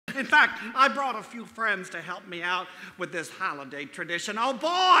In fact, I brought a few friends to help me out with this holiday tradition. Oh,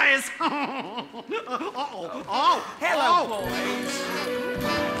 boys! Hello, boys.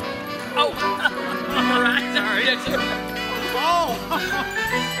 Oh, all right, sorry. Oh,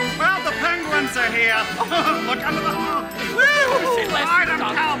 well, the penguins are here. Look under the woo! Ride 'em,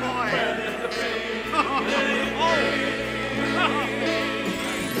 cowboy!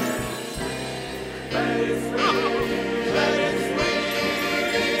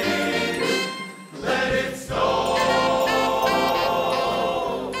 Let it snow.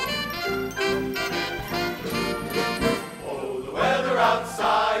 Oh, the weather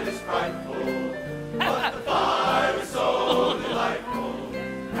outside is frightful, but the fire is so delightful.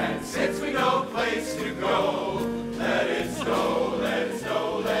 And since we no place to go, let it snow, let it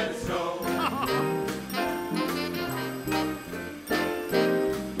snow, let it snow.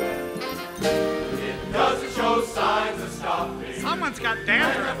 It doesn't show signs of stopping. Someone's got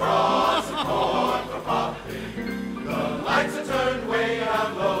dandruff. Frost and corn for popping. The lights are turned way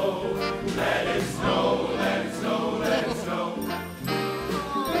down low. Let it snow, let it snow, let it snow.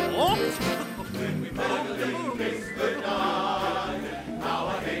 When we finally kiss goodnight, how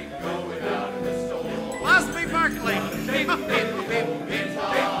I hate going out in the storm. Busby Berkeley.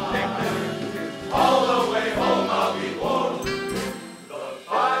 All the way home I'll be warm. The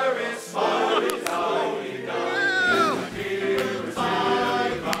fire is smoking out. My dear is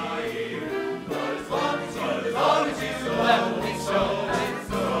here in my ear. But as long as you let me snow, let it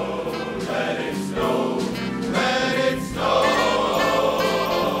snow, let it snow, let it snow.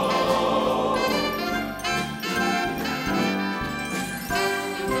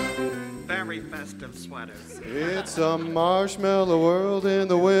 Very festive sweaters. It's a marshmallow world in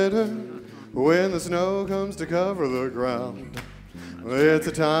the winter when the snow comes to cover the ground. It's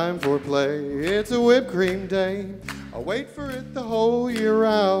a time for play, it's a whipped cream day. I wait for it the whole year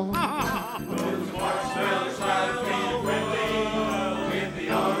round. Marshmallows have been friendly in the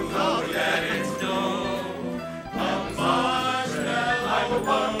arms of the let it snow. And the marshmallow like a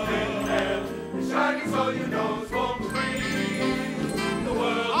pumpkin tail is shining so your nose won't freeze. The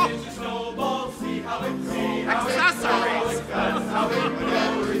world is a snowball, see how it Accessories. That's how it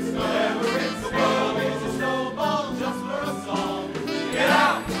whenever it's snow. The world is a snowball just for a song. Get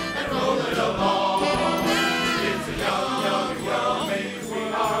out and roll it along. It's a young, young, young, amazing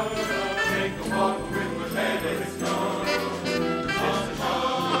sweetheart. Take a walk with my bed in the snow. It's a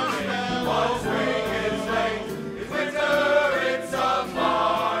marshmallow, while spring is late. It's winter, it's a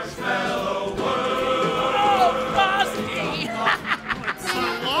marshmallow world. Oh, Frosty. So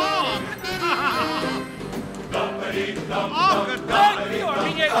long. Dumpity-dum, Oh, good Thank you for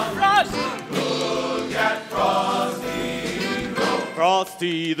being Frosty. look at Frosty go.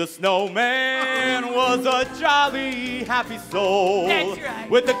 Frosty the Snowman was a jolly, happy soul. That's right.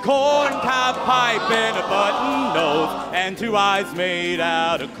 With a corncob pipe and a button nose and two eyes made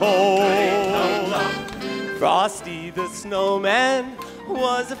out of coal. Frosty the Snowman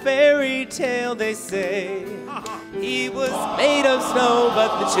was a fairy tale, they say. He was made of snow,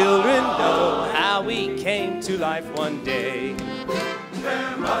 but the children know how he came to life one day.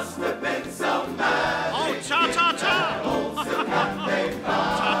 There must have been some magic. Oh, cha-cha-cha.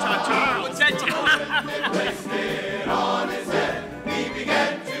 Cha-cha-cha. What's that? Placed it on his head. He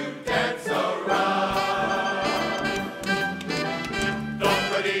began to dance around.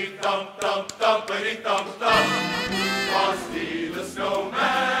 Dumpity-dump, dump, dumpity-dump, dump. Frosty the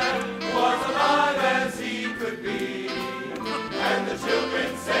Snowman was alive as he could be. And the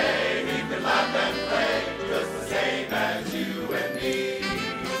children say he could laugh and play just the same as you and me.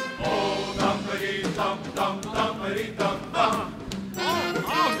 Oh, dumpity-dump, dump, dumpity-dump, dump.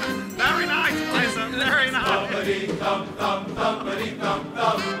 Oh, very nice, Liza. Very nice. Dumpity-dump, dump, dumpity-dump,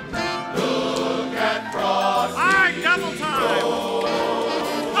 dump.